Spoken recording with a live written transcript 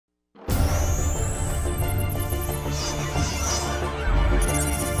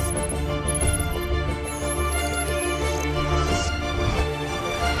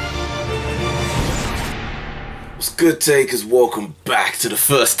Good takers, welcome back to the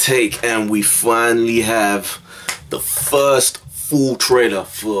first take, and we finally have the first full trailer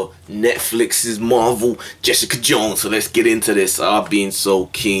for Netflix's Marvel Jessica Jones. So let's get into this. I've been so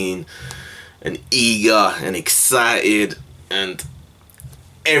keen and eager and excited and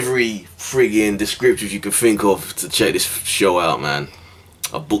every friggin' descriptive you can think of to check this show out, man.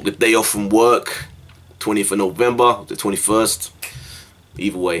 I booked the day off from work, 20th of November, the 21st.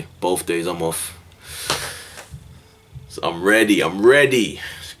 Either way, both days I'm off. So I'm ready.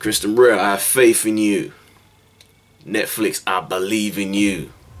 Krysten Ritter, I have faith in you. Netflix, I believe in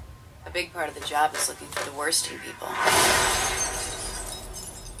you. A big part of the job is looking for the worst in people.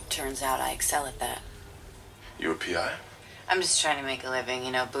 Turns out I excel at that. You a PI? I'm just trying to make a living,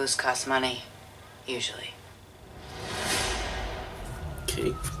 you know, booze costs money. Usually.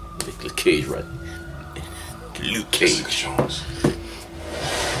 Okay, Luke Cage, right? Luke Cage. Jessica Jones.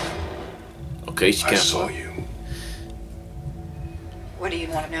 Okay, she can't. I saw you. What do you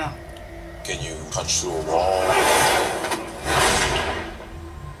want to know? Can you punch through a wall?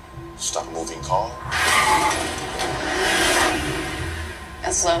 Stop a moving car?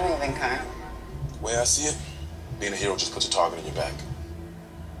 A slow-moving car. The way I see it, being a hero just puts a target on your back.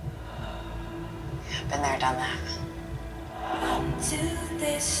 Been there, done that.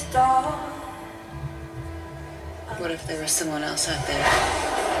 What if there was someone else out there?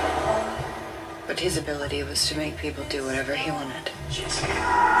 But his ability was to make people do whatever he wanted.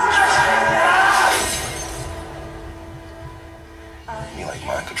 You like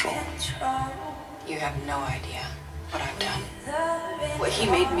mind control? You have no idea what I've done. What he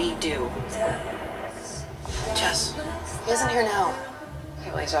made me do. Jess, he isn't here now. Okay,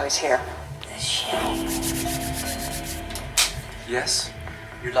 well, he's always here. Yes?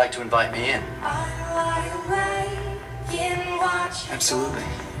 You'd like to invite me in? Absolutely.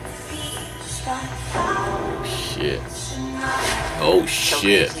 Shit. Oh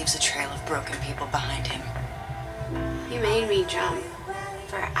shit. Kilgrave leaves a trail of broken people behind him. He made me jump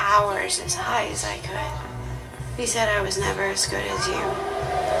for hours as high as I could. He said I was never as good as you.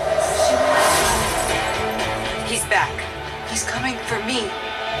 He's back. He's coming for me.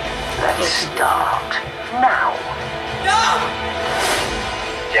 Let's start now. No!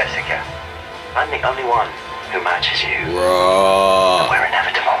 Jessica, I'm the only one who matches you. Bruh. We're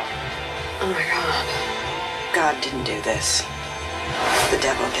inevitable. Oh my God. God didn't do this. The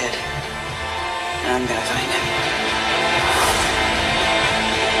devil did. And I'm gonna find him.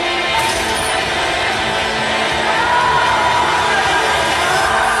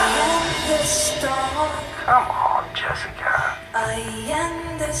 Come on, Jessica.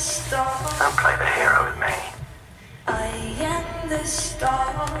 Don't play the hero with me.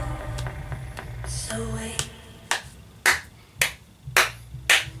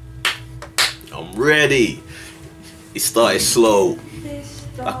 I'm ready. It started slow,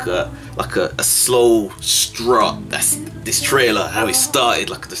 like a slow strut. That's this trailer, how it started,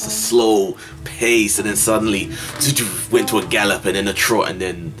 like just a slow pace, and then suddenly went to a gallop, and then a trot, and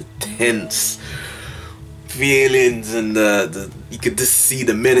then the tense feelings, and you could just see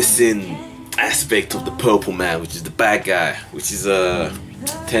the menacing aspect of the Purple Man, which is the bad guy, which is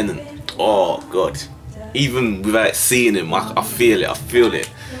Tennant. Oh God! Even without seeing him, I feel it.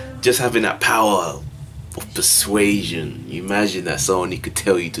 Just having that power of persuasion. You imagine that someone could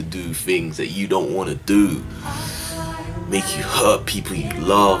tell you to do things that you don't want to do, make you hurt people you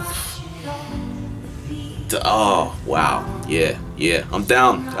love. Oh wow, yeah, I'm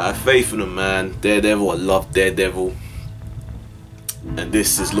down. I have faith in him, man. Daredevil, I love Daredevil, and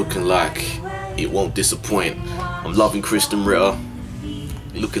this is looking like it won't disappoint. I'm loving Krysten Ritter,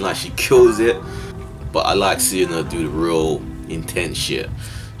 looking like she kills it, but I like seeing her do the real intense shit.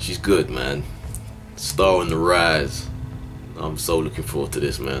 She's good, man. Star on the rise. I'm so looking forward to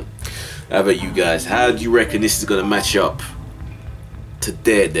this, man. How about you guys? How do you reckon this is gonna match up to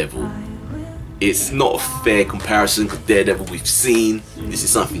Daredevil? It's not a fair comparison because Daredevil we've seen. This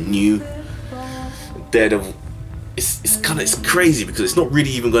is something new. Daredevil, it's crazy because it's not really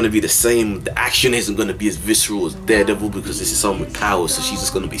even gonna be the same. The action isn't gonna be as visceral as Daredevil because this is someone with power, so she's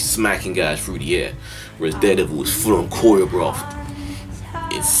just gonna be smacking guys through the air. Whereas Daredevil was full on choreographed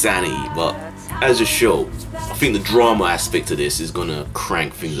insanity. But as a show, I think the drama aspect of this is gonna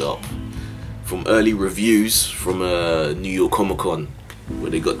crank things up. From early reviews from New York Comic Con,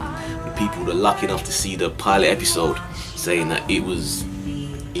 where they got the people that are lucky enough to see the pilot episode, saying that it was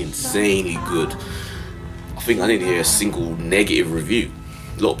insanely good. I think I didn't hear a single negative review.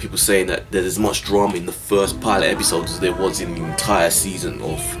 A lot of people saying that there's as much drama in the first pilot episode as there was in the entire season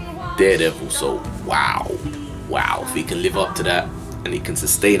of Daredevil. So wow, if he can live up to that and he can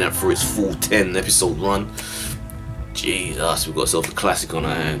sustain that for its full 10 episode run, Jesus, we've got ourselves a classic on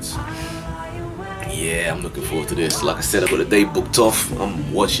our hands. Yeah, I'm looking forward to this. Like I said, I got a day booked off.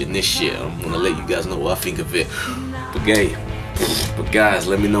 I'm watching this shit. I'm gonna let you guys know what I think of it. But guys,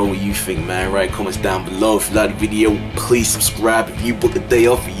 let me know what you think, man. Write comments down below. If you like the video, please subscribe. If you book a day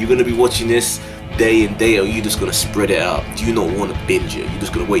off, are you gonna be watching this day and day, or are you just gonna spread it out? Do you not want to binge it? You're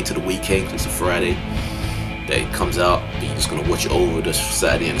just gonna wait till the weekend because it's a Friday that it comes out, but you're just gonna watch it over the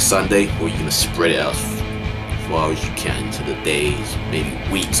Saturday and Sunday, or you're gonna spread it out as far as you can to the days, maybe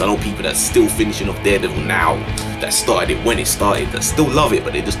weeks. I know people that's still finishing off Daredevil now, that started it when it started, that still love it,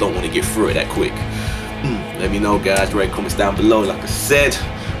 but they just don't want to get through it that quick. Let me know, guys. Write comments down below. Like I said,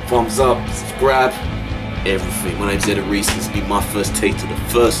 thumbs up, subscribe, everything. My name's Erin. This will be my first take to the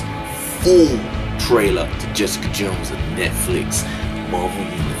first full trailer to Jessica Jones and Netflix Marvel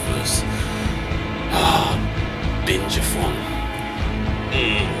Universe. Binge-a-thon.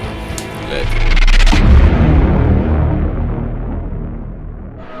 Let